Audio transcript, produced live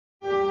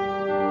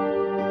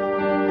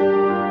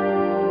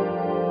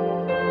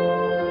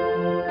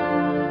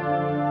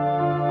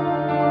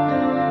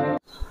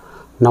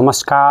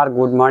नमस्कार,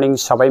 good morning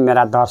सबै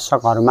मेरा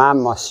दर्शकहरुमा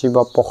म शिव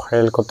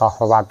पोखरेलको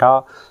तर्फबाट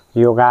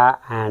योगा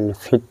एन्ड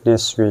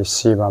फिटनेस विथ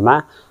शिवमा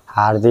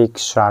हार्दिक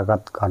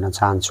स्वागत गर्न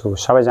चाहन्छु।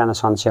 सबैजना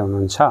सन्चै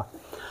हुनुहुन्छ?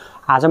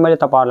 आज मैले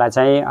तपाईहरुलाई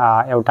चाहिँ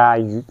एउटा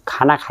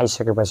खाना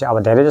खाइसकेपछि अब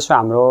धेरै जसो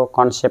हाम्रो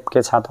कन्सेप्ट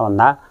के छ त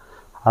भन्दा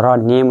र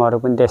नियमहरु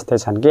पनि त्यस्तै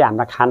छन् कि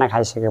हाम्रो खाना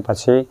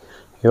खाइसकेपछि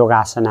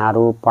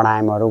योगासनहरु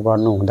प्राणायामहरु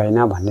गर्नु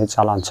हुँदैन भन्ने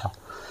चलन छ।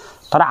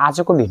 तर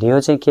आजको भिडियो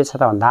चाहिँ के छ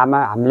त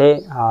भन्दा हामीले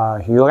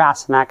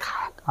योगासन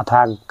अथवा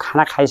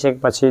खाना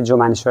खाइसकेपछि जो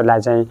मानिसहरुलाई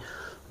चाहिँ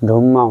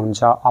ढुम्म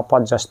हुन्छ,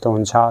 अपच जस्तो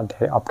हुन्छ,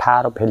 धेरै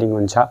अप्ठ्यारो फिलिङ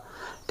हुन्छ,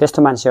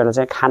 त्यस्तो मान्छेहरुले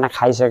चाहिँ खाना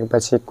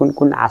खाइसकेपछि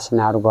कुन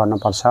आसनहरु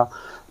गर्नुपर्छ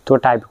त्यो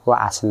टाइपको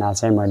आसन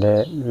चाहिँ मैले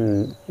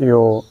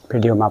यो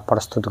भिडियोमा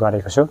प्रस्तुत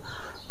गरेको छु।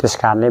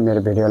 त्यसकारणले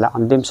मेरो भिडियोलाई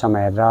अन्तिमसम्म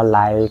हेरेर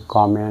लाइक,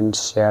 कमेन्ट,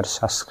 शेयर,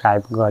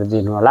 सब्स्क्राइब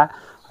गरिदिनु होला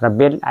र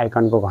बेल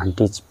आइकनको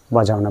घण्टी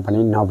बजाउन पनि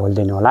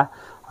नभुल्दिनु होला।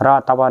 र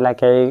तपाईहरुलाई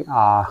केही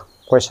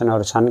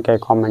क्वेशनहरु छन्, केही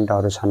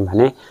कमेन्टहरु छन्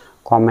भने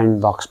कमेन्ट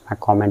बक्समा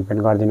कमेन्ट पनि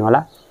गरिदिनु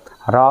होला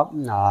र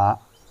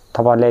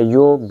तपाईहरुले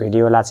यो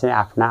भिडियोलाई चाहिँ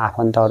आफ्ना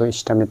आफन्तहरु,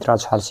 इष्टमित्र,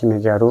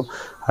 छरछिमेकीहरु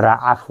र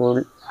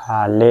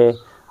आफूले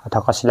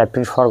अथवा कसैलाई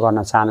प्रिफर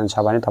गर्न चाहनुहुन्छ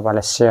भने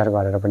तपाईहरुले शेयर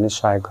गरेर पनि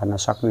सहयोग गर्न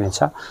सक्नुहुनेछ।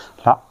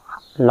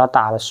 ल त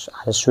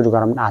आज सुरु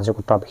गरौँ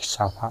आजको टपिक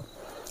छ।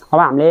 अब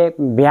हामीले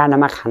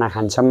बिहानमा खाना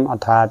खान्छौं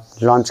अथवा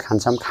लन्च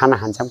खान्छौं, खाना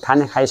खान्छौं,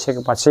 खाना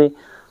खाइसकेपछि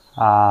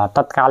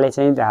तत्कालै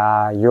चाहिँ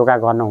योगा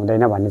गर्न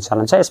हुँदैन भन्ने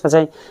चलन छ। यसमा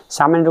चाहिँ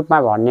सामान्य रूपमा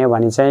भन्ने हो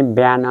भने चाहिँ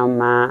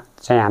बिहानमा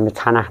चाहिँ हामी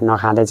खाना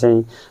नखाँदै चाहिँ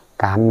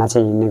घाममा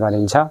चाहिँ हिँड्ने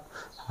गरिन्छ,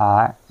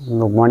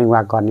 मर्निङ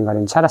वाक गर्ने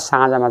गरिन्छ र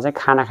साँझमा चाहिँ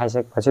खाना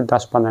खाइसकेपछि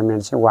 10-15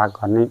 मिनेट चाहिँ वाक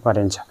गर्ने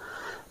गरिन्छ।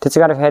 त्यसै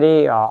गरेर फेरि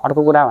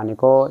अर्को कुरा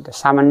भनेको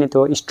सामान्य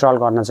त्यो स्ट्रल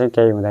गर्न चाहिँ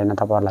केही हुँदैन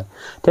तपाईहरुलाई।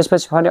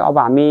 त्यसपछि फेरि अब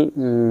हामी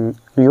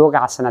योग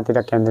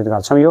आसनतिर केन्द्रित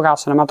गर्छौं। योग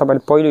आसनमा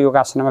तपाईले पहिलो योग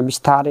आसनमा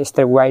बिस्तारै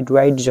यस्तै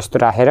वाइड जस्तो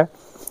राखेर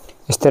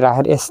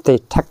यस्तै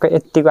ठ्याक्क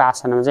यतिको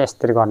आसनमा चाहिँ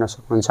यसरी गर्न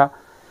सक्नुहुन्छ।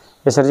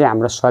 यसरी चाहिँ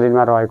हाम्रो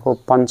शरीरमा रहेको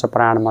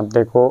पञ्चप्राण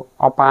मध्येको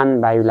अपान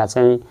वायुलाई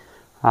चाहिँ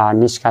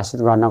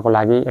निष्कासित गर्नको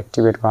लागि,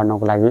 एक्टिभेट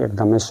गर्नको लागि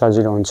एकदमै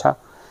सजिलो हुन्छ।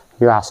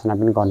 यो आसन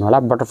पनि गर्नु होला।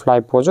 बटरफ्लाई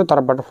पोज हो, तर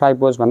बटरफ्लाई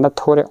पोज भन्दा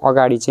थोरै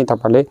अगाडि चाहिँ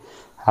तपाईले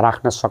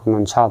राख्न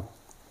सक्नुहुन्छ,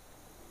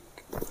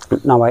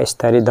 नभए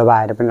यसरी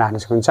दबाएर पनि राख्न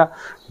सक्नुहुन्छ।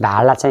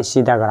 ढाडलाई चाहिँ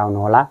सिधा गराउनु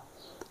होला।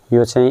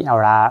 यो चाहिँ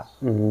एउटा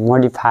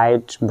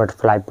मोडिफाइड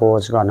बटरफ्लाई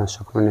पोज गर्न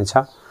सक्नुहुनेछ।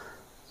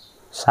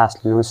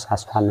 सास लिनुस्,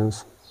 सास फाल्नुस्,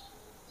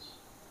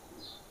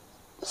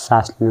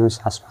 सास लिनुस्,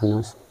 सास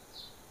फाल्नुस्।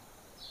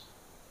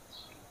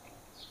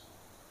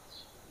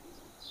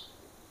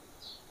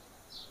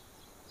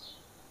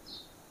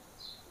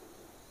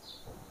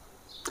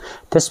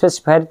 त्यसपछि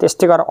फेरि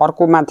त्यस्तै गरेर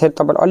अर्को माथि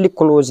तपाईले अलि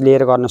क्लोज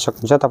लिएर गर्न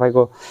सक्नुहुन्छ।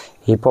 तपाईको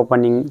हिप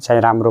ओपनिङ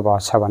चाहिँ राम्रो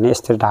भएछ भने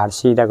यस्तै ढाड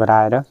सिधा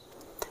गराएर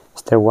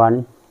यस्तै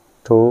 1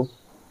 2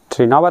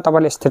 3 नभए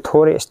तपाईले यस्तै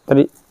थोरै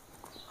यस्तरी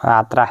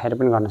हात राखेर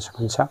पनि गर्न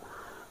सक्नुहुन्छ।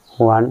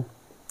 1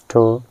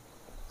 2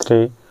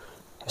 3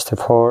 यस्तै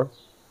 4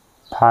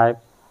 5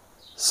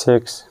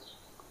 6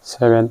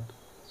 7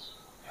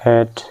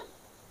 8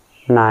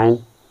 9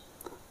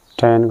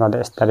 10 गर्दै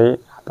यसरी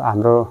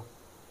हाम्रो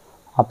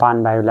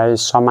अपान वायुलाई,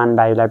 समान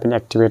वायुलाई पनि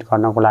एक्टिभेट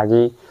गर्नको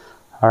लागि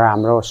र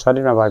हाम्रो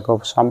शरीरमा भएको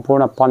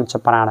सम्पूर्ण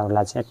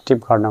पञ्चप्राणहरुलाई चाहिँ एक्टिभ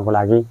गर्नको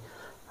लागि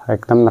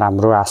एकदम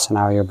राम्रो आसन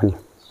हो यो पनि।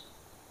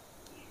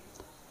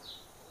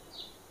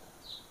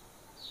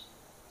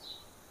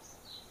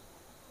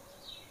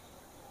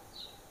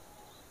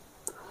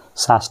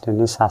 सास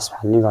लिने, सास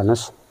फाल्ने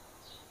गर्नुस्।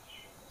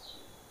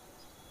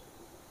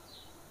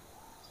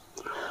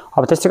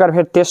 अब त्यस्तै गरेर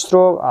फेरि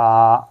तेस्रो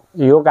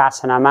योग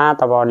आसनमा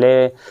तपाईहरुले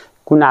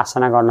कुन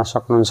आसन गर्न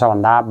सक्नुहुन्छ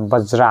भन्दा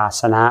वज्र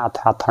आसन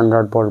अथवा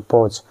थन्डरबोल्ट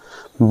पोज।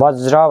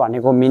 वज्र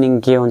भनेको मिनिङ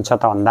के हुन्छ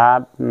त भन्दा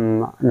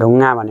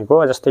ढुङ्गा भनेको,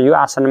 जस्तै यो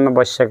आसनमा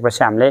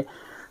बसिसकेपछि हामीले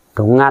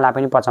ढुङ्गालाई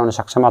पनि पचाउन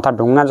सक्छौं अथवा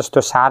ढुङ्गा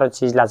जस्तो सारो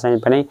चीजलाई चाहिँ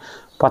पनि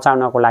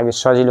पचाउनको लागि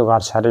सजिलो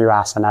गर्छ र यो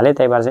आसनले।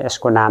 त्यही भएर चाहिँ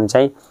यसको नाम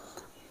चाहिँ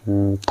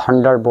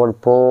थन्डरबोल्ट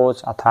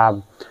पोज अथवा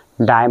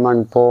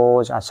डायमन्ड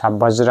पोज अथवा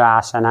वज्र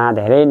आसन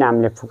धेरै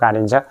नामले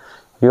पुकारिन्छ।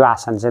 यो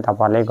आसन चाहिँ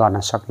तपाईहरुले गर्न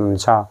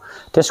सक्नुहुन्छ।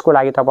 त्यसको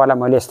लागि तपाईहरुलाई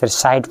मैले यसरी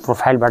साइड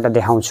प्रोफाइलबाट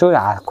देखाउँछु।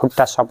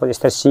 खुट्टा सपोज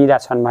यसरी सिधा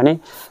छन् भने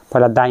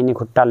पहिला दाहिने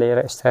खुट्टा लिएर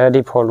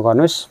यसरी फोल्ड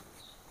गर्नुस्,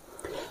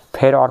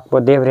 फेरि अर्को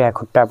देब्रे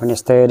खुट्टा पनि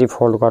यसरी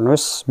फोल्ड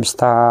गर्नुस्,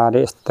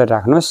 बिस्तारै यसरी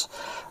राख्नुस्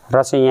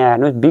र चाहिँ यहाँ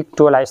हेर्नुस् बिग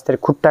टोलाई यसरी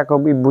खुट्टाको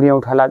बुढी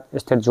औँठालाई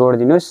यसरी जोड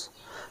दिनुस्।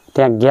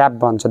 त्यहाँ ग्याप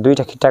बन्छ,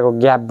 दुईटा खुट्टाको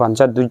ग्याप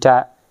बन्छ, दुईटा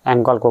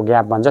एङ्कलको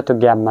ग्याप बन्छ, त्यो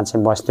ग्यापमा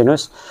चाहिँ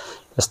बस्दिनुस्,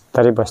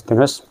 यसरी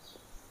बस्दिनुस्।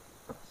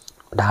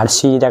 ढाड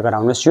सिधा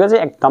गराउनुस्। यो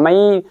चाहिँ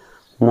एकदमै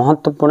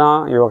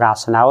महत्त्वपूर्ण योग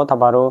आसन हो।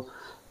 तपाईहरु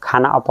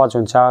खाना अपच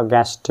हुन्छ,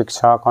 ग्यास्ट्रिक छ,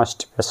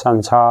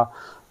 कन्स्टिपेसन छ,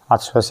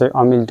 अथवा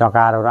अमिल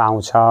डकारहरु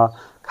आउँछ,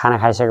 खाना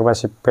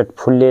खाइसकेपछि पेट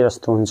फुल्ले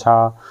जस्तो हुन्छ,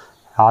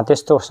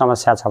 त्यस्तो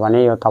समस्या छ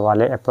भने यो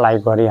तपाईहरुले एप्लाई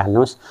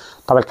गरिहाल्नुस्।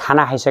 तपाईले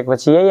खाना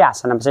खाइसकेपछि यही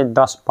आसनमा चाहिँ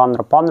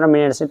 10-15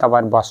 मिनेट चाहिँ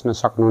तपाईहरु बस्न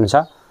सक्नुहुन्छ।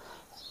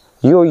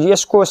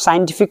 यसको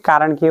साइन्टिफिक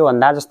कारण के हो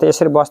भन्दा जस्तै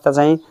यसरी बस्दा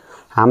चाहिँ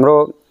हाम्रो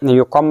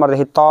यो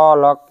कम्मरदेखि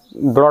तल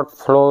ब्लड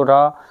फ्लो र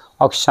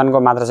अक्सिजनको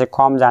मात्रा चाहिँ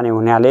कम जाने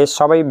हुनाले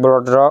सबै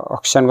ब्लड र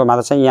अक्सिजनको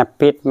मात्रा चाहिँ यहाँ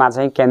पेटमा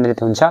चाहिँ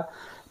केन्द्रित हुन्छ।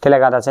 त्यसले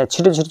गर्दा चाहिँ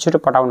छिटो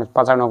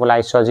पचाउनको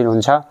लागि सजिलो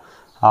हुन्छ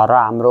र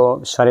हाम्रो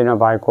शरीरमा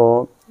भएको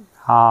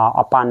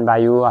अपान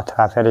वायु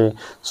अथवा फेरि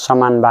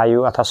समान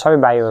वायु अथवा सबै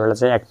वायुहरूलाई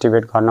चाहिँ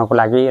एक्टिभेट गर्नको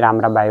लागि,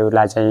 राम्रा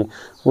वायुलाई चाहिँ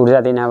ऊर्जा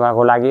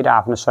दिनको लागि र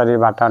आफ्नो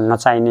शरीरबाट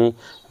नचाहिने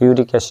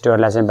युरिक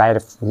एसिडहरूलाई चाहिँ बाहिर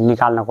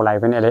निकाल्नको लागि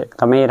पनि यसले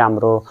एकदमै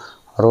राम्रो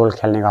रोल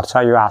खेल्ने गर्छ।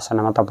 यो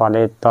आसनमा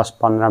तपाईँहरूले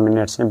 10-15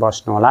 मिनट चाहिँ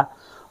बस्नु होला।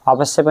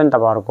 अवश्य पनि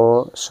तपाईँहरूको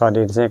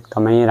शरीर चाहिँ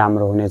एकदमै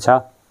राम्रो हुनेछ।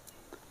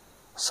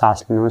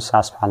 सास लिनुहोस्,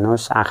 सास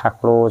फाल्नुहोस्, आँखा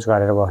क्लोज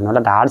गरेर बस्नु होला।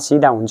 ढाड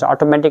सिधा हुन्छ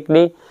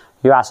अटोमेटिकली।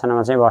 यो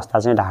आसनमा चाहिँ बस्दा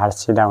चाहिँ ढाड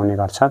सिधा हुने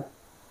गर्छ।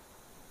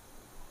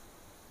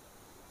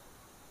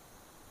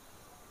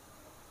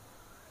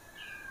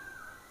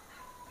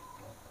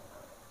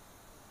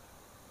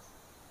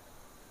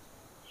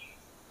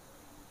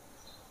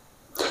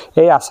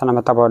 यही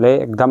आसनमा तपाईले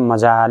एकदम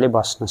मजाले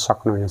बस्न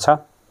सक्नुहुनेछ।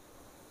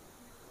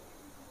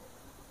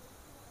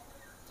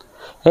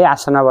 यही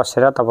आसनमा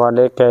बसेर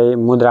तपाईले केही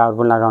मुद्राहरू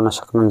पनि लगाउन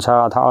सक्नुहुन्छ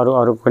अथवा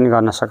अरू पनि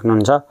गर्न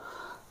सक्नुहुन्छ।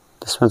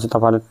 त्यसमा चाहिँ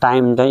तपाईले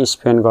टाइम चाहिँ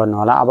स्पेन्ड गर्नु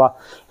होला। अब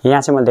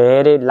यहाँ चाहिँ म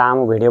धेरै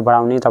लामो भिडियो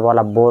बनाउने,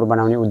 तपाईलाई बोर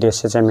बनाउने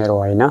उद्देश्य चाहिँ मेरो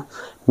होइन।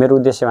 मेरो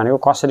उद्देश्य भनेको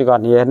कसरी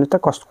गर्ने हेर्नु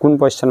त, कुन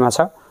पोजिसनमा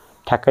छ,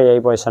 ठ्याक्कै यही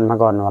पोजिसनमा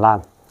गर्नु होला।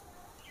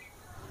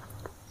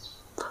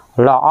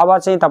 ल अब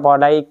चाहिँ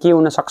तपाईलाई के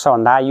हुन सक्छ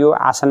भन्दा यो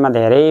आसनमा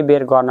धेरै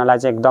बेर गर्नलाई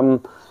चाहिँ एकदम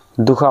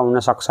दुःख हुन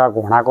सक्छ,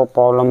 घुँडाको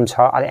प्रब्लम छ,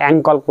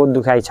 एङ्कलको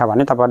दुखाइ छ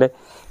भने तपाईले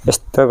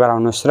यस्तो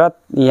गराउनुस् र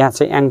यहाँ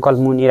चाहिँ एङ्कल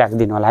मुनि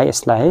राख्दिनु होला है।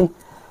 यसलाई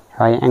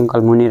है एङ्कल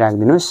मुनि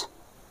राख्दिनुस्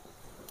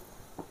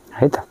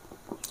है त,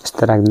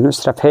 यस्तो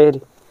राख्दिनुस् र फेरि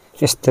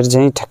यस्तरी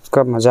चाहिँ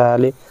ठ्याक्क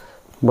मजाले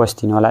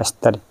बस्दिनु होला।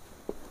 यस्तरी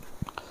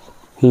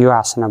यो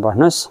आसनमा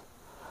बस्नुस्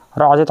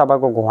र अझै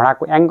तपाईको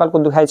घुँडाको एङ्कलको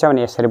दुखाइ छ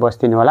भने यसरी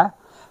बस्दिनु होला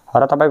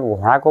र तपाईको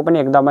घुँडाको पनि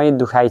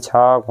एकदमै दुखाइ छ,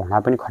 घुँडा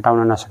पनि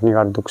खटाउन नसक्ने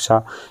गरी दुख्छ,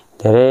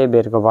 धेरै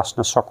बेरको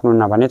बस्न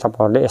सक्नुहुन्न भने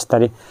तपाईहरुले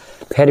यसरी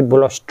फेरि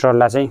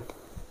ब्लोस्टरलाई चाहिँ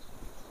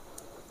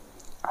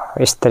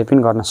यसरी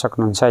पनि गर्न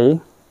सक्नुहुन्छ है।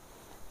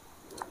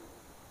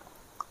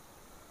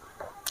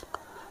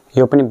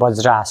 यो पनि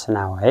वज्र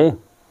आसना हो है,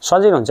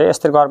 सजिलो हुन्छ।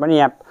 यसरी गर्दा पनि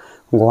यहाँ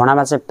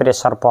घुँडामा चाहिँ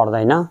प्रेसर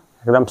पर्दैन,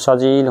 एकदम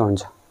सजिलो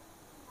हुन्छ।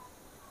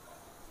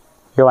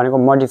 यो भनेको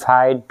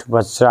मोडिफाइड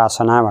वज्र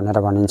आसना भनेर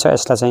भनिन्छ।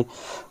 यसलाई चाहिँ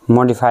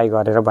मोडिफाई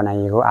गरेर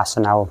बनाइएको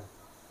आसना हो।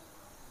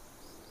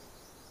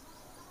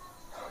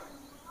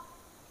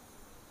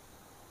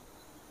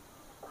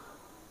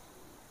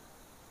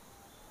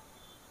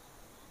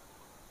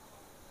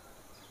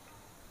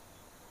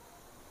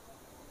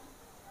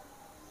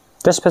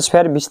 त्यसपछि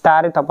फेरि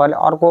बिस्तारै तपाईले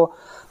अर्को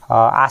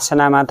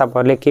आसनामा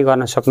तपाईले के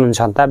गर्न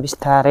सक्नुहुन्छ भन्दा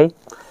बिस्तारै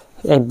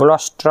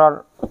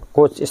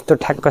ब्लोस्टरको यस्तो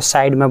ठ्याक्क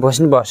साइडमा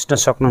बस्न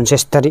सक्नुहुन्छ।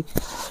 यसरी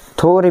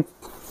थोरै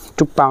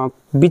टुप्पामा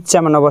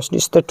बिचमा नबस्नु,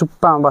 यस्तै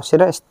टुप्पामा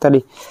बसेर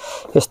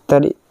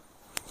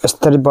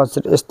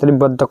यस्तरी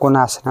बद्ध कोण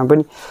आसना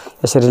पनि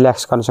यसरी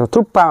रिल्याक्स गर्न सक्नु।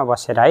 टुप्पामा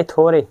बसेर है,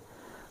 थोरै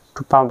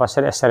टुप्पामा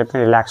बसेर यसरी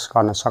पनि रिल्याक्स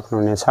गर्न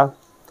सक्नुहुनेछ।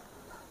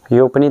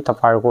 यो पनि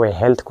तपाईहरुको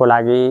हेल्थको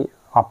लागि,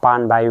 अपान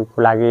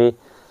वायुको लागि,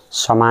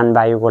 समान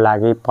वायुको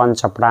लागि,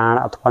 पञ्चप्राण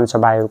अथवा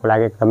पञ्चवायुको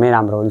लागि एकदमै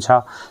राम्रो हुन्छ।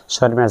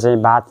 शरीरमा चाहिँ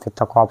वात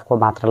पित्त कफको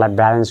मात्रालाई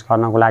ब्यालेन्स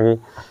गर्नको लागि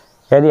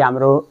यदि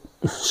हाम्रो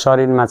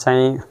शरीरमा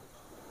चाहिँ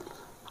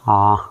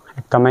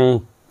एकदमै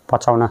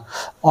पचाउन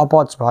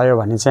अपच भयो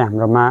भने चाहिँ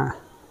हाम्रोमा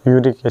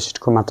युरिक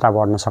एसिडको मात्रा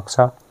बढ्न सक्छ,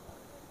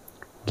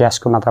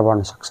 ग्यासको मात्रा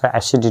बढ्न सक्छ,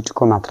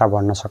 एसिडिटीको मात्रा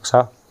बढ्न सक्छ।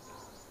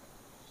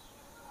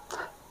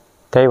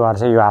 त्यही भएर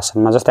चाहिँ यो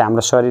आसनमा जस्तै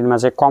हाम्रो शरीरमा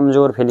चाहिँ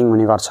कमजोर फिलिङ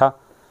हुने गर्छ,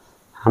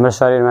 हाम्रो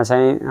शरीरमा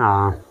चाहिँ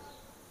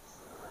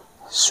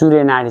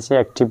सूर्य नाडी चाहिँ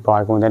एक्टिभ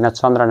भएको हुँदैन,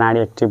 चन्द्र नाडी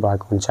एक्टिभ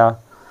भएको हुन्छ।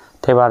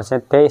 त्यही भएर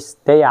चाहिँ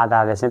त्यही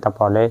आधारले चाहिँ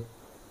तपाईहरुले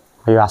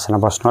यो आसनमा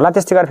बस्नु होला।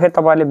 त्यस्तै गरी फेरि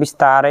तपाईहरुले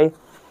बिस्तारै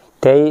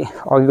त्यही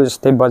अघिको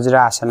जस्तै वज्र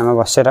आसनामा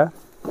बसेर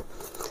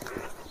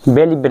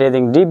बेली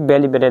ब्रिदिङ, डिप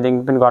बेली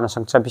ब्रिदिङ पनि गर्न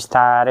सक्छ।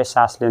 बिस्तारै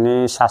सास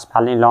लिने, सास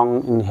फाल्ने, लङ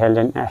इनहेल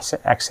एन्ड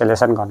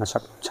एक्सहेलेसन गर्न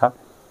सक्नुहुन्छ।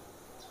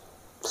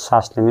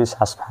 सास लिने,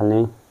 सास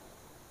फाल्ने,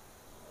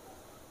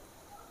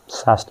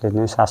 सास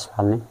लिने, सास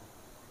फाल्ने।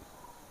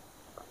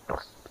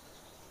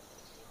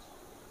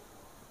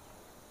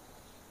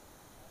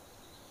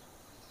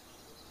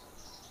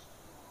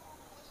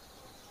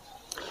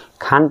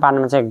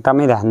 खानपानमा चाहिँ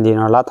एकदमै ध्यान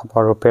दिनु होला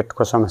तपाईहरु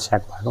पेटको समस्या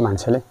भएको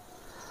मान्छेले।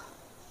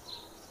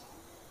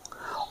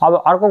 अब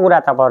अर्को कुरा,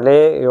 तपाईहरुले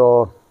यो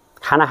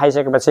खाना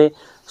खाइसकेपछि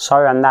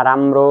सबैभन्दा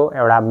राम्रो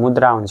एउटा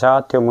मुद्रा हुन्छ।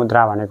 त्यो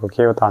मुद्रा भनेको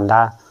के हो त भन्दा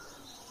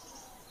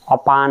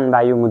अपान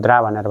वायु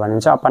मुद्रा भनेर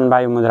भनिन्छ। अपान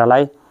वायु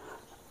मुद्रालाई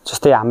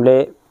जस्तै हामीले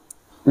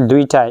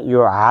दुईटा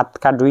यो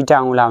हातका दुईटा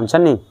औँला हुन्छ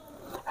नि,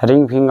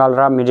 रिङ फिङ्गर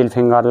र मिडल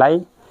फिङ्गरलाई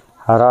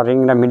र रिङ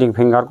र मिडल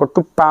फिङ्गरको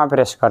टुप्पामा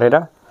प्रेस गरेर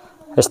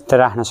यस्तो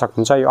राख्न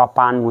सक्नुहुन्छ। यो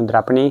अपान मुद्रा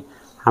पनि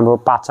हाम्रो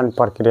पाचन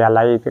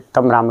प्रक्रियालाई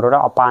एकदम राम्रो र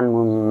अपान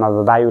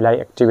वायुलाई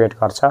एक्टिभेट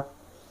गर्छ।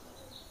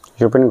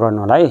 यो पनि गर्नु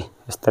होला है।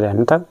 यस्तरी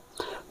हेर्नु त,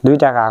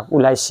 दुईटाका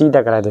उलाई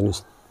सिधा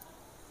गराइदिनुस्।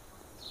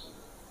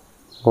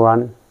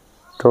 1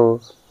 2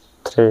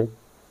 3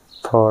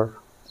 4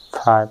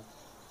 5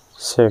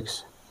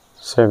 6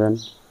 7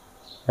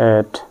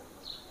 8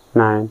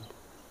 9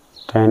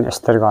 10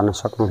 यसरी गर्न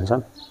सक्नुहुन्छ।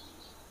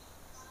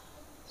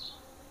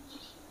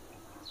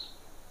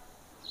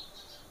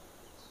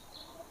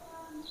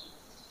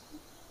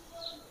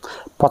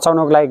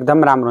 पचाउनको लागि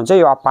एकदम राम्रो हुन्छ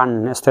यो अपान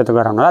यस्तै त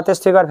गराउनु होला।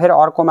 त्यस्तै गरी फेरि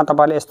अर्कोमा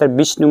तपाईले यसरी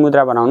विष्णु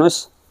मुद्रा बनाउनुस्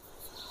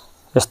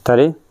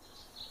यसरी।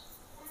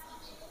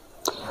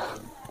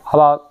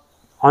 अब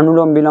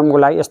अनुलोम विलोमको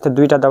लागि यस्तो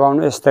दुईटा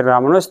दबाउनु यसरी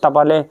राख्नुस्।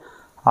 तपाईले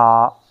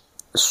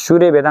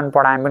सूर्य वेदन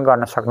प्राणायाम पनि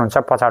गर्न सक्नुहुन्छ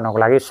पचाउनको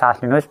लागि। सास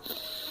लिनुस्,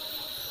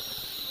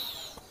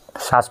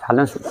 सास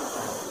फाल्नुस्,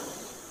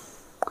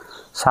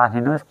 सास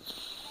लिनुस्,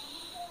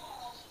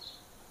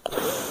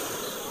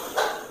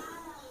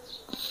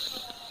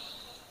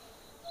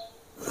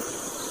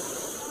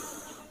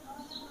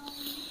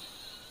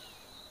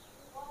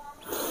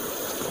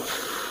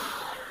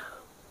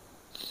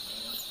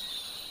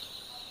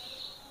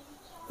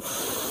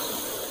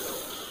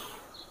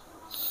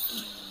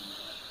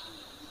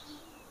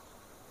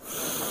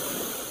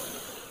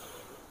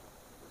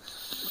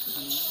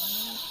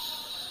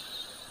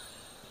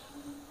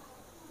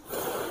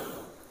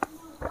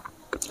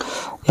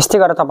 यस्तै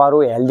गरेर तपाईहरु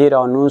हेल्दी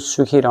रहनुस्,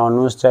 सुखी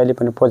रहनुस्, जहिले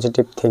पनि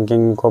पोजिटिभ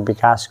थिंकिङको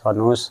विकास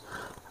गर्नुस्।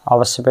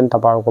 अवश्य पनि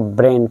तपाईहरुको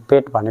ब्रेन,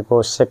 पेट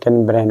भनेको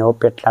सेकेन्ड ब्रेन हो,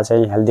 पेटलाई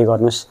चाहिँ हेल्दी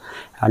गर्नुस्।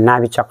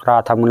 नाभि चक्र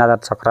अथवा मूलाधार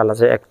चक्रलाई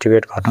चाहिँ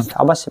एक्टिभेट गर्नुस्।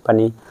 अवश्य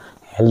पनि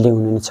हेल्दी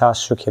हुनुहुन्छ,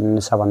 सुखी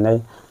हुनुहुन्छ भन्दै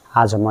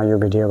आज म यो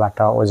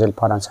भिडियोबाट ओजेल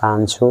पर्न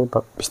चाहन्छु।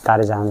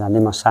 बिस्तारै जाँदै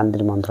म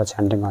शान्ति मन्त्र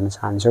च्यान्टिङ गर्न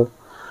चाहन्छु।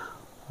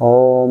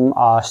 ओम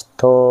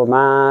अस्तो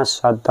मा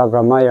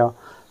सद्गमय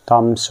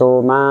तमसो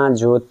मा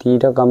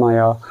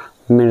ज्योतिर्गमय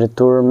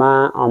मृत्युर्मा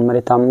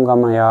अमृतम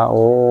गमय।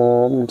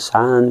 ओम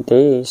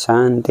शान्ति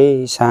शान्ति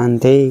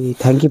शान्ति।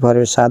 थ्याङ्क यू फर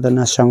योर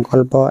साधना,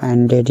 संकल्प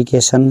एन्ड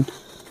डेडिकेसन।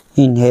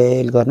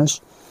 इनहेल गर्नुस्,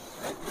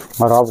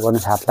 रब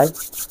गर्नुस् हातलाई।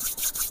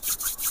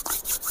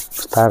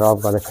 रब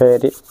गर्दा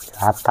फेरि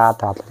हात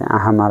तातो हातले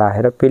आँखामा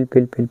राखेर पिल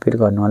पिल पिल पिल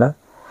गर्नु होला।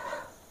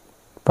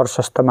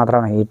 प्रशस्त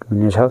मात्रामा हिट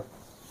हुनेछ।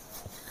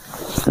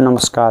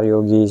 नमस्कार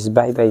yogis,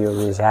 by by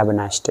yogis, have a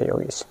nice day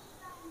yogis.